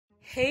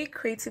Hey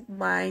creative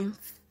minds,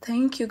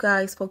 thank you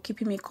guys for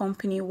keeping me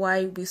company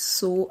while we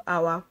sew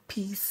our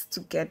piece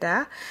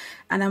together.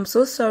 And I'm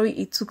so sorry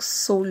it took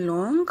so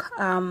long.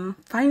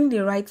 Finding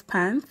the right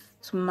pants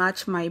to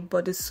match my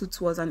bodysuit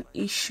was an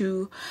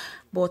issue,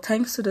 but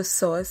thanks to the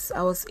sauce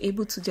I was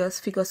able to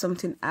just figure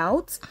something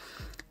out.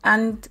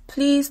 And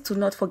please do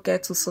not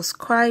forget to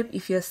subscribe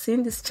if you're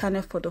seeing this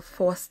channel for the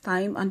first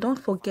time, and don't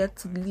forget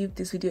to leave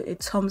this video a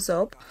thumbs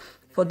up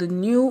for the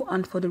new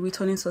and for the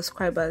returning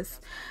subscribers.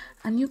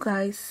 And you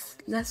guys,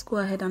 let's go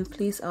ahead and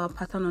place our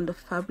pattern on the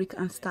fabric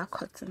and start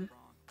cutting.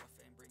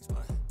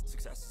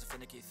 Success is a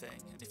finicky thing,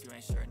 and if you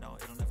ain't sure, no,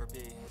 it'll never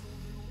be.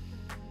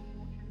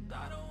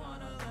 I don't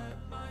wanna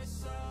let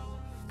myself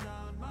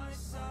down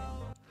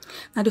myself.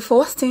 Now the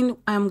first thing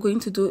I'm going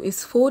to do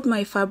is fold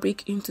my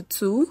fabric into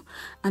two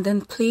and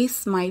then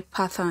place my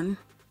pattern.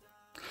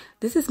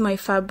 This is my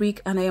fabric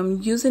and I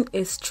am using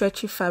a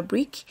stretchy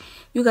fabric.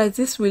 You guys,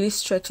 this really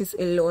stretches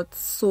a lot,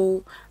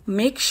 so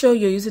make sure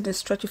you're using a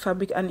stretchy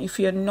fabric, and if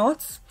you're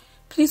not,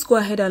 please go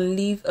ahead and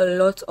leave a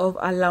lot of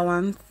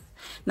allowance.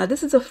 Now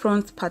this is a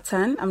front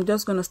pattern. I'm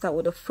just going to start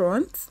with the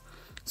front.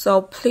 So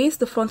I'll place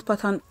the front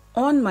pattern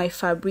on my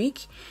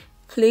fabric,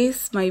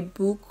 place my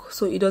book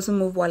so it doesn't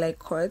move while I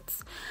cut,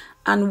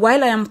 and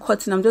while I am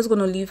cutting I'm just going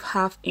to leave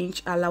 ½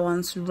 inch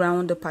allowance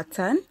around the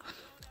pattern.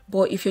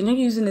 But if you're not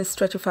using a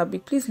stretchy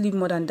fabric, please leave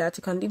more than that.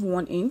 You can leave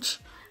 1 inch,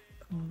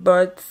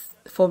 but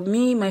for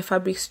me my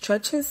fabric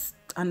stretches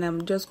and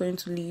I'm just going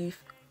to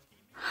leave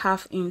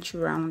 ½ inch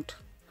round.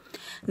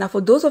 Now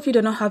for those of you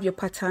who don't have your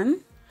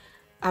pattern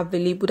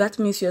available, that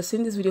means you're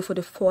seeing this video for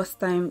the first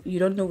time, you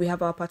don't know we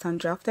have our pattern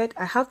drafted.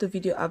 I have the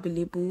video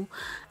available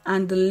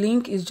and the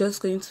link is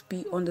just going to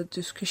be on the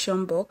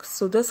description box,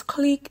 so just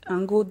click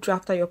and go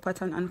draft out your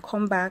pattern and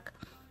come back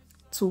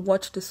to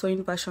watch the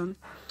sewing version.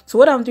 So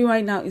what I'm doing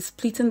right now is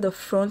splitting the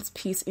front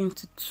piece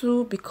into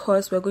two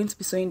because we're going to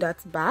be sewing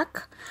that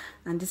back,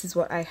 and this is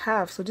what I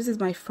have. So this is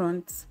my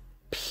front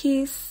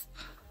piece,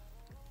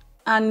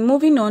 and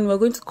moving on, we're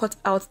going to cut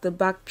out the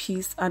back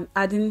piece and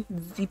adding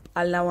zip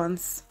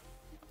allowance.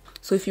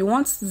 So if you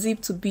want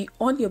zip to be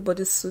on your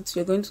bodysuit,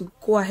 you're going to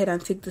go ahead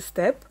and take the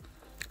step,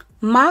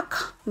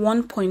 mark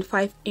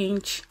 1.5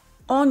 inch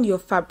on your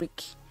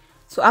fabric.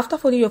 So after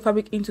folding your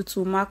fabric into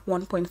two, mark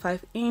 1.5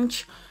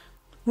 inch,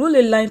 rule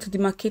a line to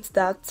demarcate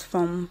that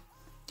from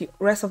the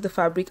rest of the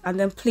fabric, and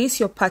then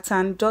place your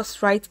pattern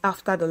just right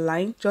after the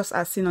line, just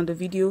as seen on the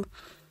video.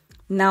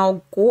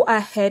 Now go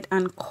ahead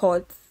and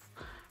cut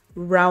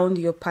round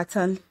your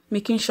pattern,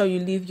 making sure you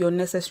leave your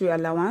necessary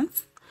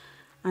allowance,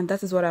 and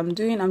that is what I'm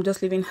doing. I'm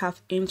just leaving ½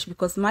 inch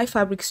because my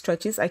fabric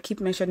stretches. I keep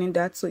mentioning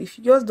that, so if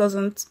yours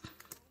doesn't,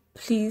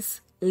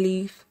 please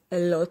leave a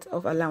lot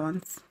of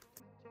allowance.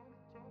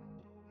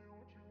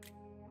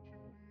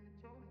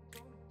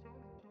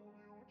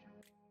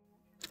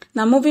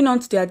 Now moving on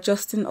to the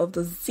adjusting of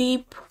the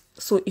zip.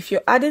 So if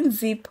you're adding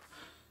zip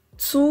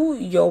to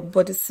your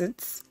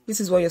bodysuit, this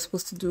is what you're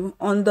supposed to do.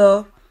 On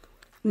the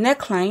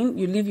neckline,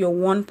 you leave your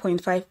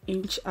 1.5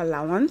 inch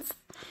allowance.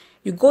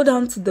 You go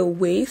down to the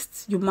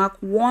waist, you mark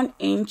 1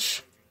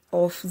 inch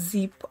of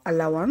zip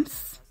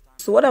allowance.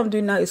 So what I'm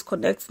doing now is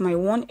connect my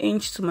 1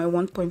 inch to my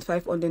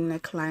 1.5 on the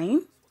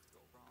neckline,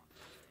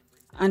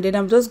 and then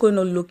I'm just going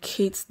to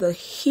locate the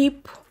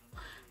hip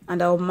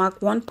and I'll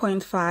mark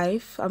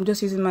 1.5. I'm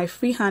just using my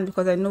free hand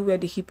because I know where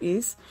the hip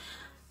is.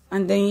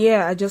 And then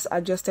yeah, I just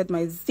adjusted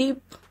my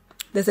zip.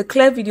 There's a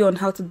clear video on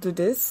how to do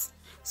this,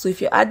 so if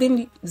you're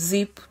adding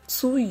zip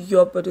to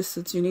your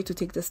bodysuit, you need to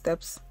take the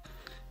steps.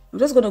 I'm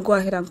just going to go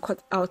ahead and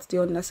cut out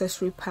the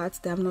unnecessary parts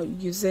that I'm not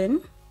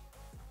using,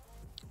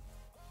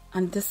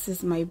 and this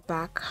is my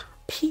back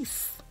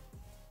piece.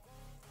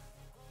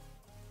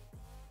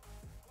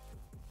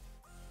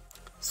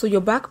 So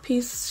your back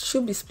piece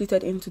should be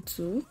splitted into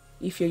two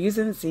if you're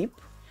using zip.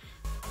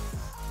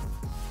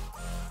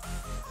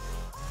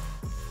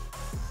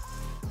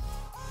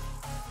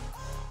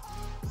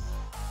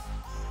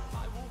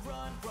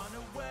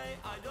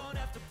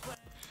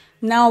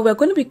 Now we're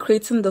going to be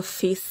creating the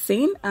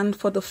facing, and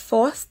for the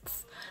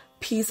first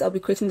piece I'll be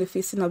creating the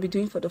facing, I'll be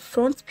doing for the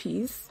front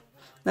piece.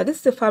 Now this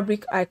is the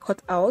fabric I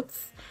cut out,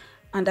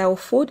 and I will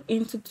fold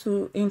into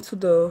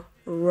the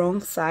wrong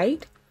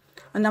side,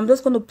 and I'm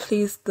just going to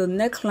place the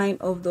neckline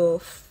of the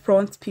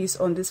front piece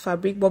on this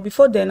fabric. But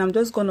before then, I'm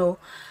just going to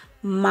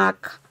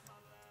mark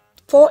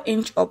 4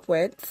 inch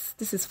upwards.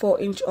 This is 4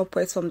 inch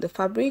upwards from the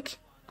fabric,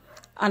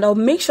 and I'll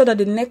make sure that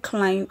the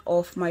neckline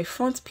of my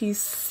front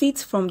piece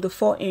sits from the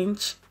 4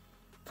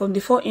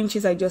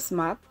 inches I just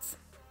marked.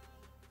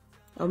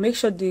 I'll make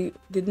sure the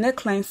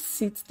neckline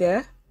sits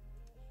there.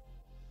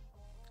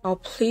 I'll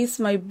place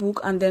my book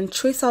and then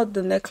trace out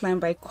the neckline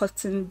by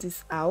cutting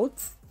this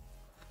out.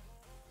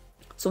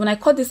 So when I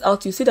cut this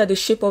out, you see that the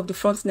shape of the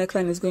front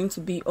neckline is going to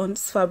be on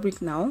this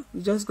fabric now.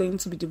 It's just going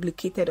to be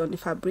duplicated on the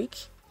fabric.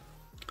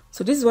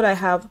 So this is what I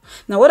have.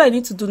 Now what I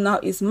need to do now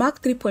is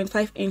mark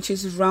 3.5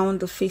 inches round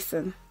the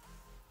facing.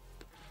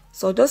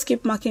 So I'll just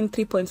keep marking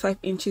 3.5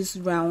 inches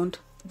round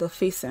the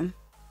facing.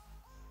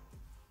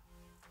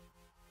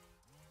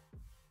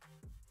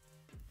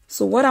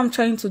 So what I'm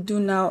trying to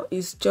do now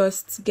is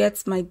just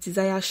get my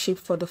desired shape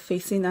for the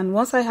facing, and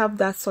once I have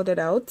that sorted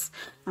out,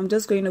 I'm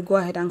just going to go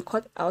ahead and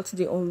cut out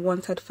the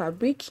unwanted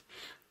fabric,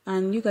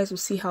 and you guys will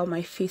see how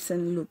my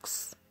facing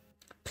looks.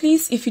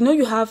 Please, if you know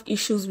you have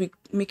issues with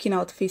making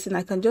out facing,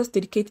 I can just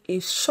dedicate a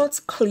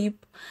short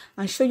clip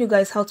and show you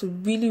guys how to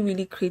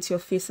really create your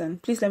facing.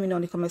 Please let me know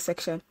in the comment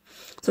section.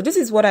 So this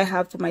is what I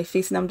have for my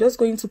facing. I'm just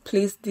going to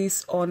place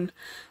this on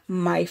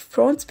my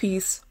front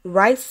piece,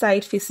 right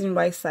side facing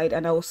right side,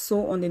 and I'll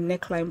sew on the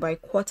neckline by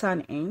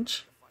 1/4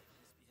 inch.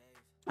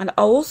 And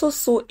I'll also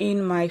sew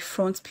in my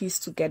front piece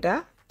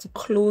together to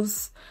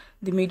close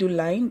the middle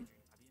line,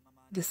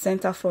 the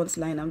center front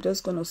line. I'm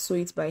just going to sew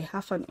it by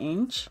 1/2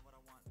 inch.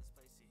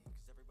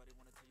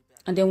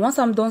 And then once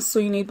I'm done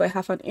sewing it by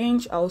 1/2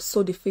 inch, I'll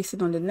sew the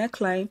facing on the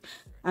neckline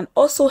and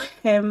also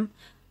hem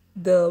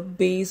the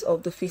base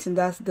of the facing.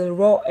 That's the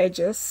raw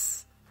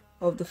edges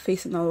of the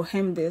facing. I'll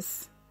hem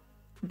this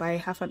by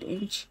 1/2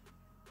 inch.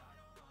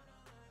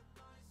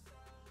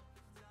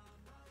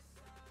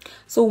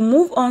 So we'll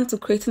move on to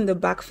creating the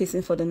back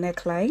facing for the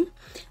neckline.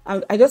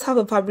 I just have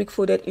a fabric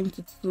folded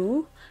into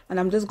 2, and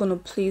I'm just going to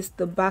place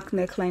the back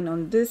neckline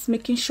on this,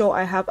 making sure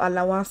I have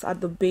allowance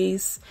at the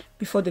base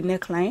before the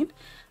neckline.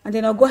 And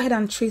then I'll go ahead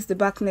and trace the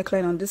back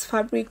neckline on this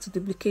fabric to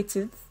duplicate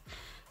it.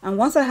 And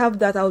once I have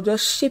that, I'll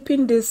just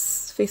shaping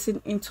this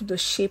facing into the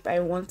shape I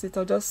want it,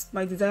 or just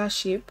my desired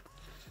shape,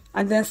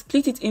 and then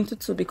split it into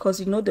 2, because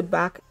you know the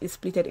back is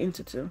splitted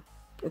into 2.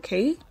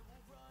 Okay.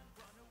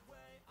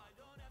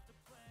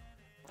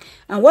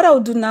 And what I'll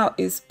do now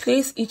is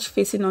place each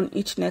facing on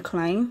each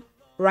neckline,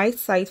 right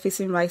side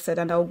facing right side,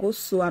 and I'll go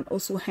sew and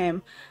also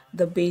hem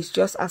the base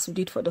just as we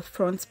did for the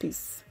front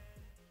piece.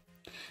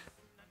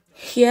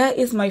 Here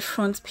is my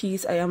front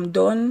piece. I am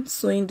done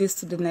sewing this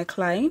to the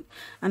neckline,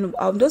 and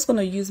I'm just going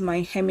to use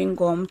my hemming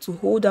gum to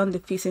hold down the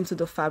facing to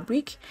the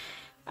fabric.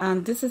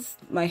 And this is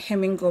my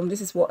hemming gum. This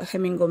is what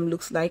hemming gum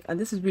looks like, and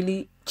this is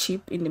really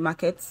cheap in the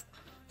market.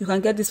 You can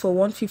get this for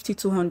 150,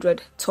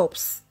 200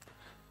 tops.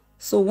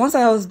 So once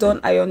I was done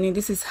ironing,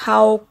 this is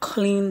how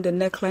clean the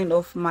neckline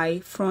of my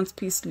front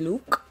piece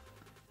look.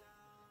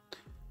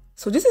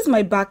 So this is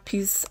my back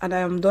piece, and I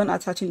am done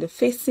attaching the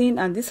facing,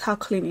 and this is how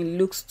clean it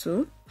looks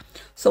too.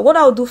 So what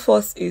I'll do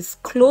first is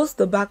close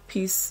the back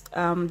piece,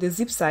 the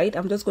zip side.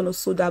 I'm just going to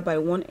sew that by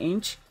 1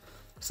 inch.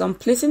 So I'm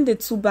placing the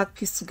 2 back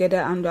pieces together,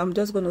 and I'm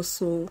just going to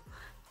sew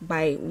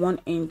by 1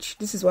 inch.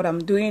 This is what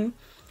I'm doing.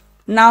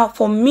 Now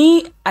for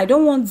me, I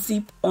don't want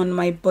zip on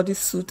my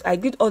bodysuit. I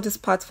did all this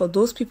part for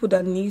those people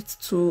that need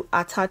to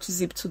attach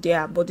zip to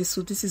their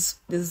bodysuit. This is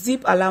the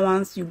zip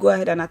allowance. You go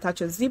ahead and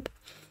attach a zip.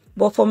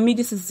 But for me,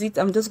 this is it.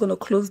 I'm just going to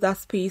close that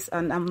space,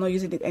 and I'm not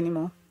using it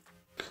anymore.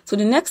 So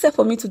the next step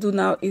for me to do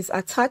now is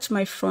attach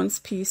my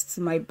front piece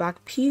to my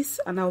back piece,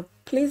 and I'll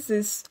place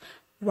this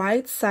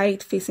right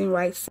side facing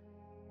right side.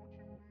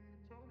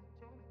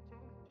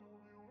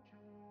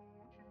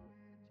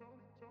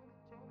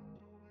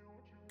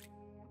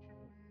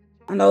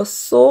 And I'll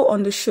sew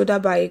on the shoulder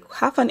by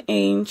 1/2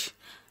 inch,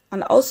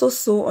 and also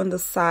sew on the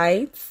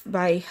sides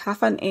by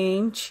 1/2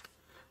 inch.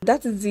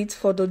 That is it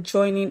for the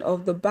joining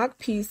of the back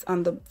piece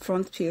and the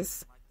front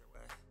piece.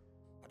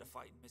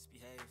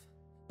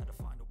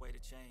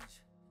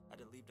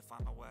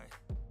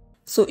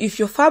 So if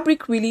your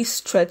fabric really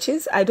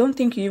stretches, I don't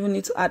think you even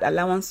need to add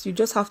allowance. You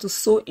just have to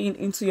sew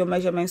into your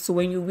measurements, so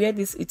when you wear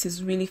this, it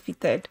is really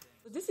fitted.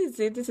 So this is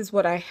it. This is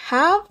what I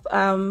have.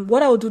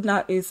 What I'll do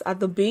now is at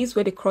the base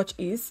where the crotch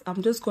is,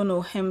 I'm just going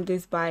to hem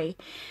this by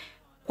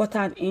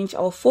 1/4 inch.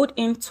 I'll fold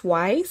in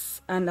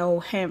twice, and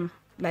I'll hem,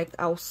 like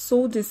I'll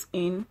sew this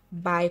in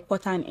by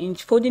 1/4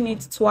 inch, folding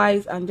it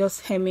twice and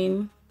just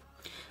hemming.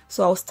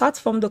 So I'll start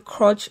from the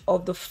crotch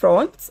of the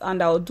front,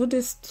 and I'll do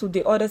this to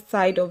the other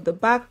side of the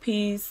back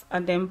piece,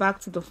 and then back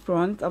to the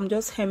front. I'm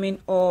just hemming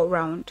all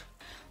around.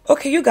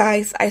 Okay, you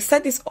guys, I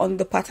said this on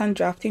the pattern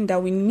drafting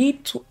that we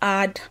need to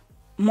add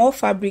more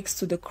fabrics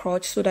to the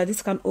crotch so that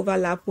this can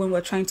overlap when we're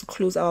trying to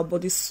close our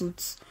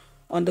bodysuits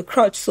on the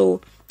crotch.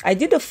 So I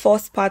did the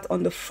first part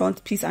on the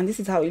front piece, and this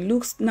is how it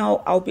looks.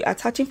 Now I'll be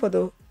attaching for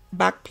the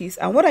back piece,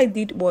 and what I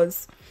did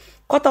was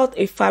cut out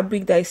a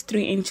fabric that is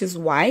 3 inches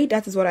wide.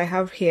 That is what I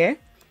have here.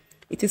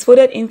 It is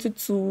folded into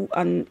 2,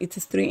 and it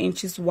is 3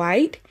 inches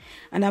wide,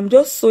 and I'm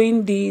just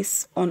sewing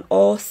this on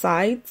all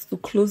sides to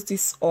close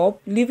this up,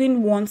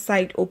 leaving one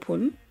side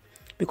open,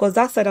 because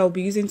that side I'll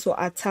be using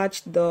to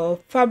attach the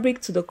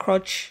fabric to the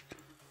crotch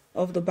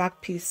of the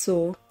back piece.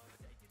 So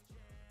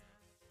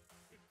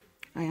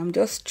I am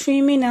just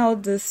trimming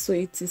out this so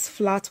it is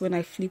flat when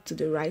I flip to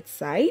the right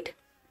side.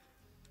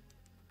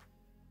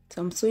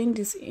 So I'm sewing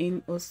this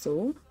in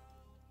also.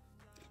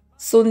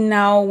 So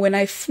now when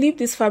I flip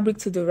this fabric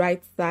to the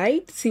right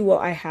side, see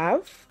what I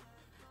have.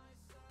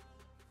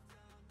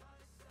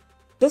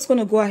 Just going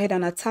to go ahead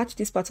and attach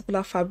this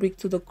particular fabric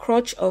to the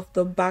crotch of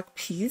the back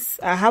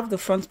piece. I have the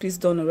front piece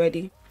done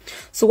already.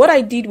 So what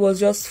I did was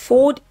just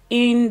fold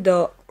in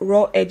the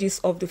raw edges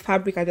of the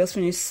fabric I just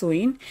finished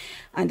sewing,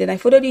 and then I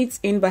folded it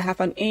in by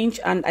 1/2 inch,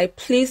 and I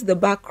placed the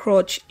back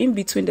crotch in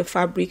between the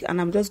fabric,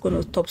 and I'm just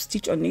going to top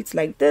stitch on it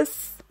like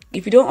this.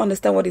 if you don't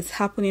understand what is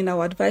happening, I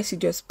would advise you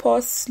just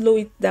pause, slow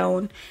it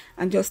down,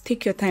 and just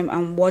take your time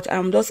and watch.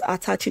 I'm just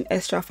attaching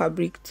extra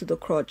fabric to the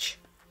crotch.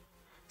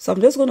 So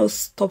I'm just going to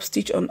stop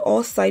stitch on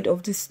all sides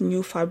of this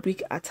new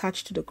fabric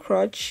attached to the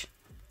crotch.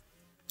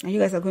 And you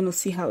guys are going to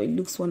see how it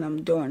looks when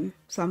I'm done.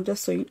 So I'm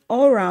just sewing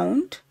all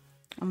around.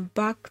 I'm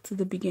back to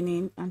the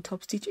beginning and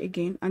top stitch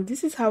again. And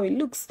this is how it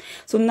looks.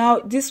 So now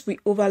this will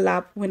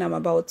overlap when I'm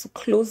about to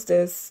close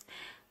this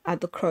at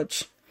the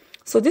crotch.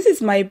 So this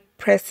is my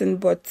pressing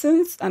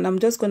buttons, and I'm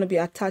just going to be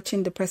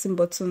attaching the pressing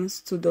buttons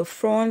to the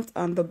front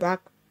and the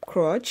back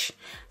crotch,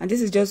 and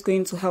this is just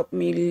going to help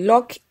me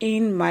lock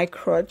in my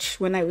crotch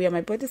when I wear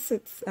my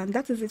bodysuits. And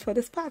that is it for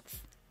this part.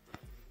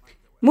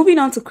 Moving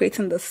on to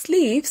creating the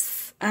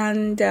sleeves,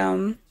 and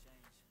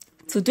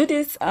to do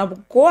this, I'll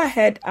go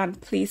ahead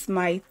and place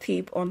my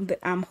tape on the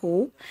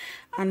armhole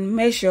and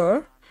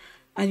measure.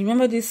 And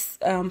remember, this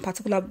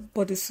particular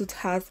bodysuit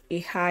has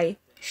a high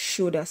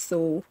shoulder,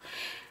 so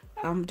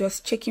I'm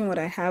just checking what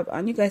I have,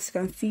 and you guys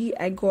can see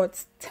I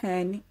got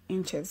 10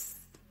 inches.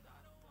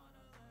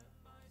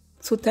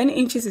 So 10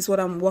 inches is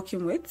what I'm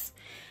working with.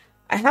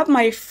 I have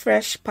my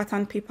fresh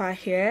pattern paper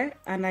here,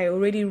 and I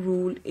already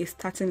ruled a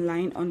starting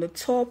line on the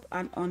top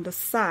and on the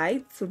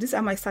side. So these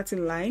are my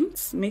starting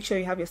lines. Make sure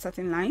you have your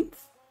starting lines.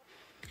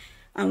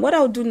 And what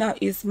I'll do now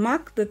is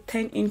mark the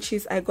 10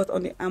 inches I got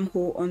on the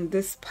armhole on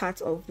this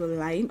part of the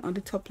line, on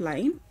the top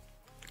line.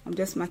 I'm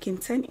just marking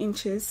 10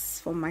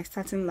 inches from my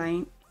starting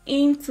line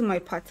into my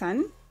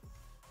pattern.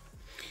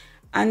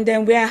 And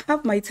then where I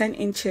have my 10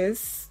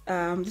 inches,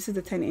 this is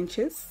the 10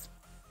 inches.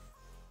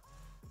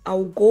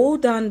 I'll go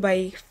down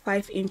by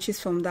 5 inches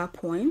from that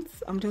point.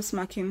 I'm just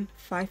marking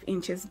 5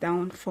 inches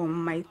down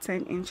from my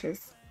 10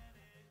 inches.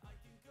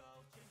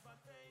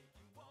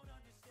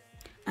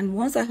 And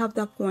once I have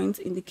that point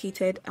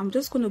indicated, I'm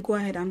just going to go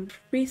ahead and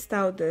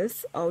freestyle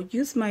this. I'll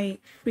use my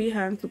free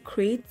hand to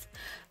create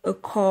a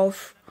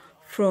curve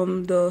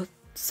from the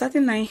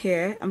starting line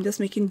here. I'm just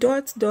making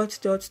dots, dots,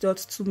 dots,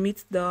 dots to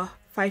meet the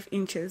 5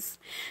 inches.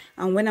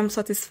 And when I'm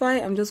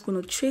satisfied, I'm just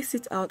going to trace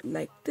it out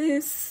like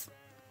this.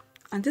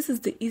 And this is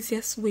the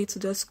easiest way to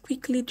just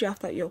quickly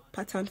draft out your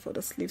pattern for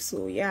the sleeve.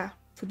 So yeah,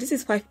 so this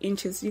is 5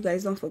 inches, you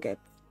guys don't forget.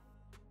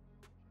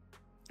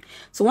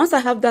 So once I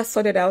have that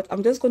sorted out,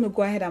 I'm just going to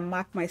go ahead and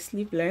mark my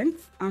sleeve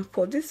length. And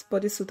for this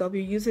bodysuit, I'll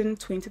be using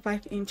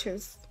 25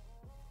 inches.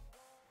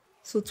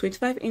 So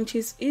 25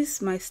 inches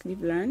is my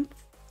sleeve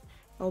length.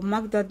 I'll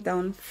mark that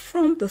down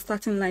from the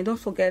starting line. Don't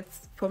forget,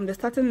 from the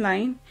starting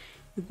line,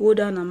 you go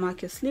down and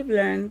mark your sleeve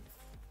length.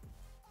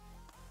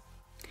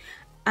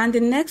 And the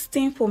next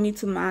thing for me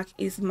to mark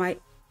is my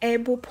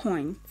elbow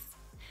point.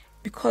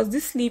 Because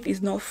this sleeve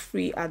is not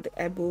free at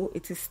the elbow,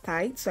 it is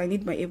tight, so I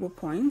need my elbow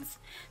points.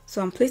 So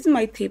I'm placing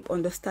my tape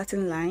on the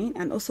starting line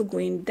and also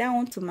going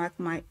down to mark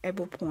my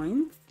elbow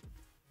point.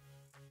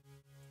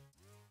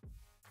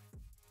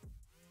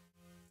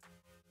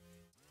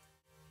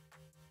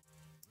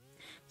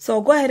 So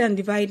I'll go ahead and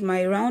divide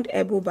my round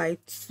elbow by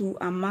 2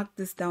 and mark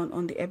this down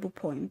on the elbow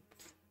point.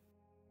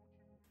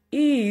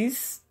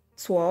 Is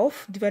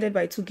 12 divided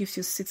by 2 gives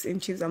you 6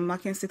 inches. I'm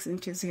marking 6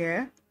 inches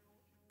here.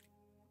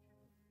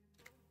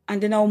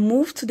 And then I'll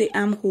move to the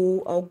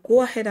armhole. I'll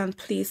go ahead and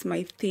place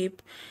my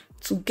tape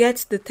to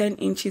get the 10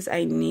 inches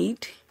I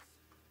need.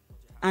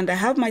 And I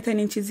have my 10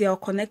 inches here. I'll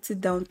connect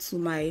it down to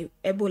my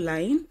elbow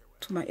line,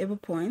 to my elbow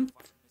point.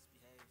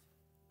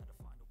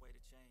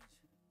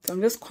 So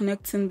I'm just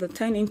connecting the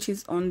 10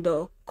 inches on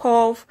the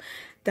curve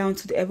down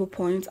to the elbow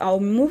point. I'll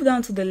move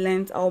down to the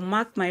length. I'll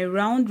mark my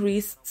round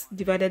wrist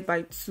divided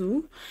by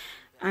 2.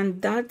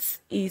 And that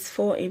is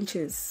 4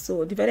 inches.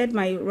 So divided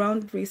my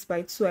round wrist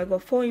by 2, I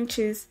got 4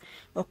 inches.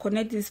 I'll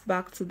connect this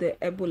back to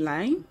the elbow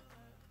line.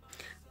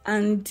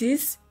 And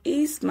this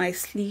is my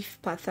sleeve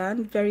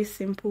pattern. Very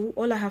simple.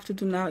 All I have to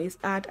do now is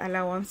add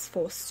allowance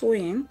for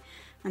sewing,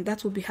 and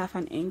that will be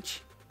 1/2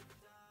 inch.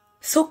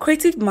 So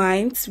creative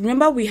minds,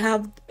 remember we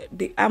have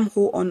the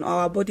armhole on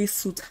our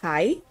bodysuit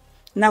high.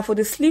 Now for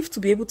the sleeve to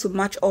be able to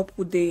match up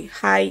with the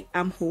high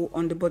armhole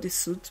on the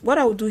bodysuit, what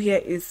I will do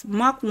here is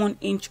mark 1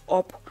 inch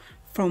up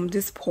from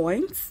this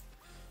point,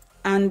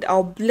 and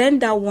I'll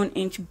blend that 1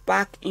 inch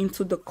back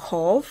into the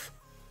curve.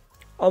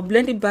 I'll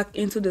blend it back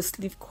into the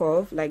sleeve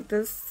curve like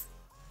this.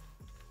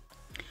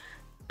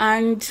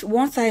 And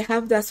once I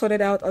have that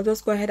sorted out, I'll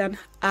just go ahead and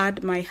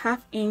add my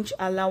 1/2 inch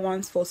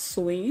allowance for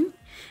sewing,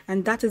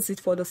 and that is it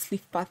for the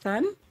sleeve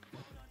pattern.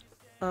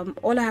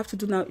 All I have to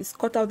do now is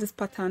cut out this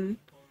pattern,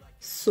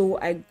 so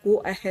I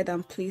go ahead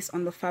and place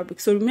on the fabric.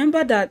 So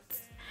remember that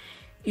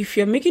if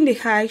you're making the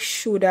high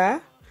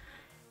shoulder,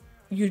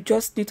 you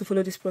just need to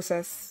follow this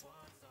process.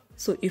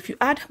 So if you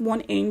add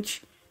 1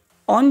 inch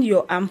on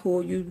your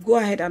armhole, you go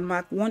ahead and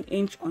mark 1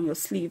 inch on your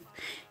sleeve.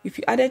 If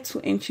you added 2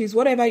 inches,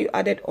 whatever you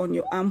added on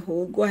your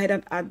armhole, go ahead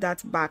and add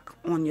that back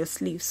on your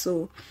sleeve.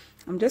 So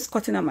I'm just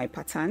cutting out my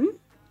pattern.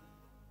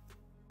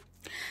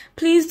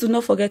 Please do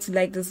not forget to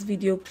like this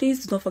video.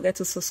 Please do not forget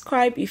to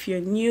subscribe if you're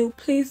new.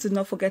 Please do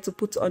not forget to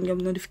put on your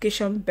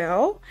notification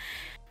bell.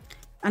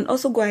 And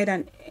also go ahead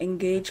and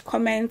engage,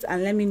 comment,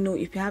 and let me know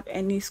if you have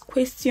any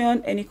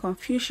question, any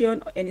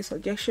confusion, or any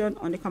suggestion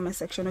on the comment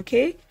section.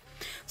 Okay,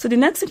 so the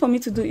next thing for me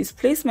to do is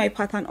place my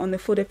pattern on the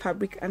folded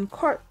fabric and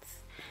cut.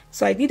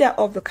 So I did that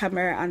off the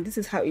camera, and this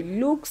is how it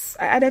looks.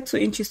 I added 2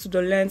 inches to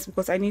the length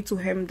because I need to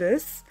hem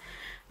this,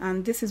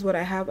 and this is what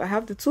I have. I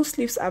have the 2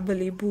 sleeves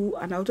available,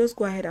 and I'll just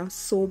go ahead and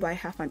sew by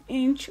 1/2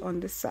 inch on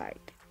this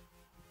side.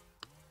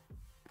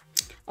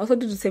 Also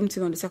do the same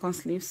thing on the second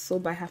sleeve, sew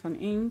by 1/2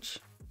 inch.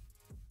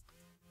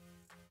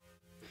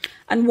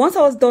 And once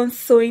I was done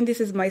sewing, this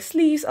is my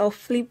sleeves. I'll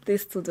flip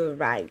this to the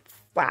right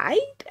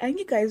side, and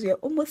you guys, we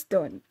are almost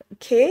done.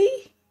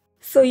 Okay,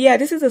 so yeah,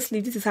 this is the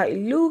sleeve. This is how it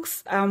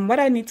looks.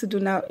 What I need to do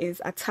now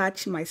is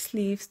attach my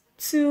sleeves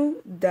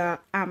to the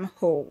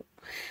armhole.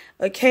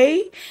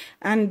 Okay,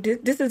 and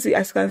this is,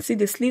 as you can see,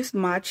 the sleeves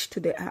match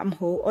to the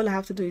armhole. All I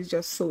have to do is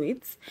just sew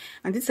it,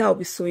 and this is how I'll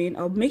be sewing.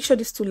 I'll make sure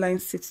these 2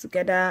 lines sit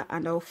together,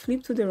 and I'll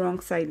flip to the wrong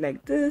side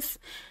like this,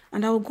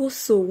 and I'll go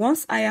sew.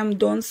 Once I am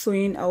done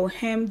sewing, I'll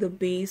hem the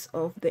base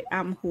of the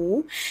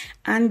armhole,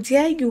 and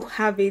there you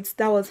have it.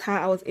 That was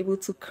how I was able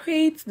to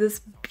create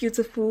this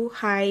beautiful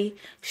high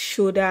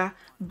shoulder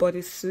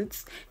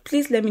bodysuits.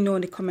 Please let me know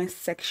in the comment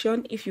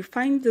section if you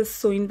find this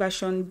sewing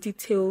version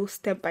detailed,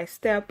 step by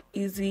step,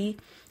 easy.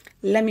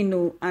 Let me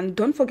know, and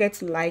don't forget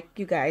to like,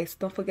 you guys.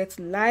 Don't forget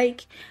to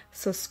like,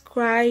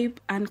 subscribe,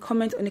 and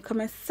comment on the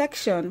comment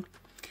section.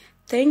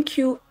 Thank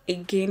you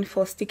again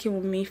for sticking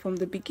with me from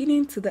the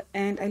beginning to the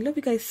end. I love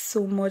you guys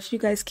so much. You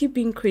guys keep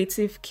being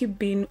creative, keep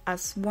being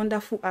as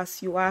wonderful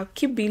as you are,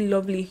 keep being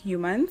lovely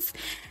humans,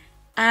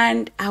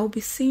 and I'll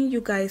be seeing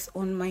you guys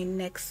on my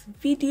next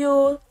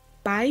video.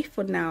 Bye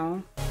for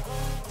now.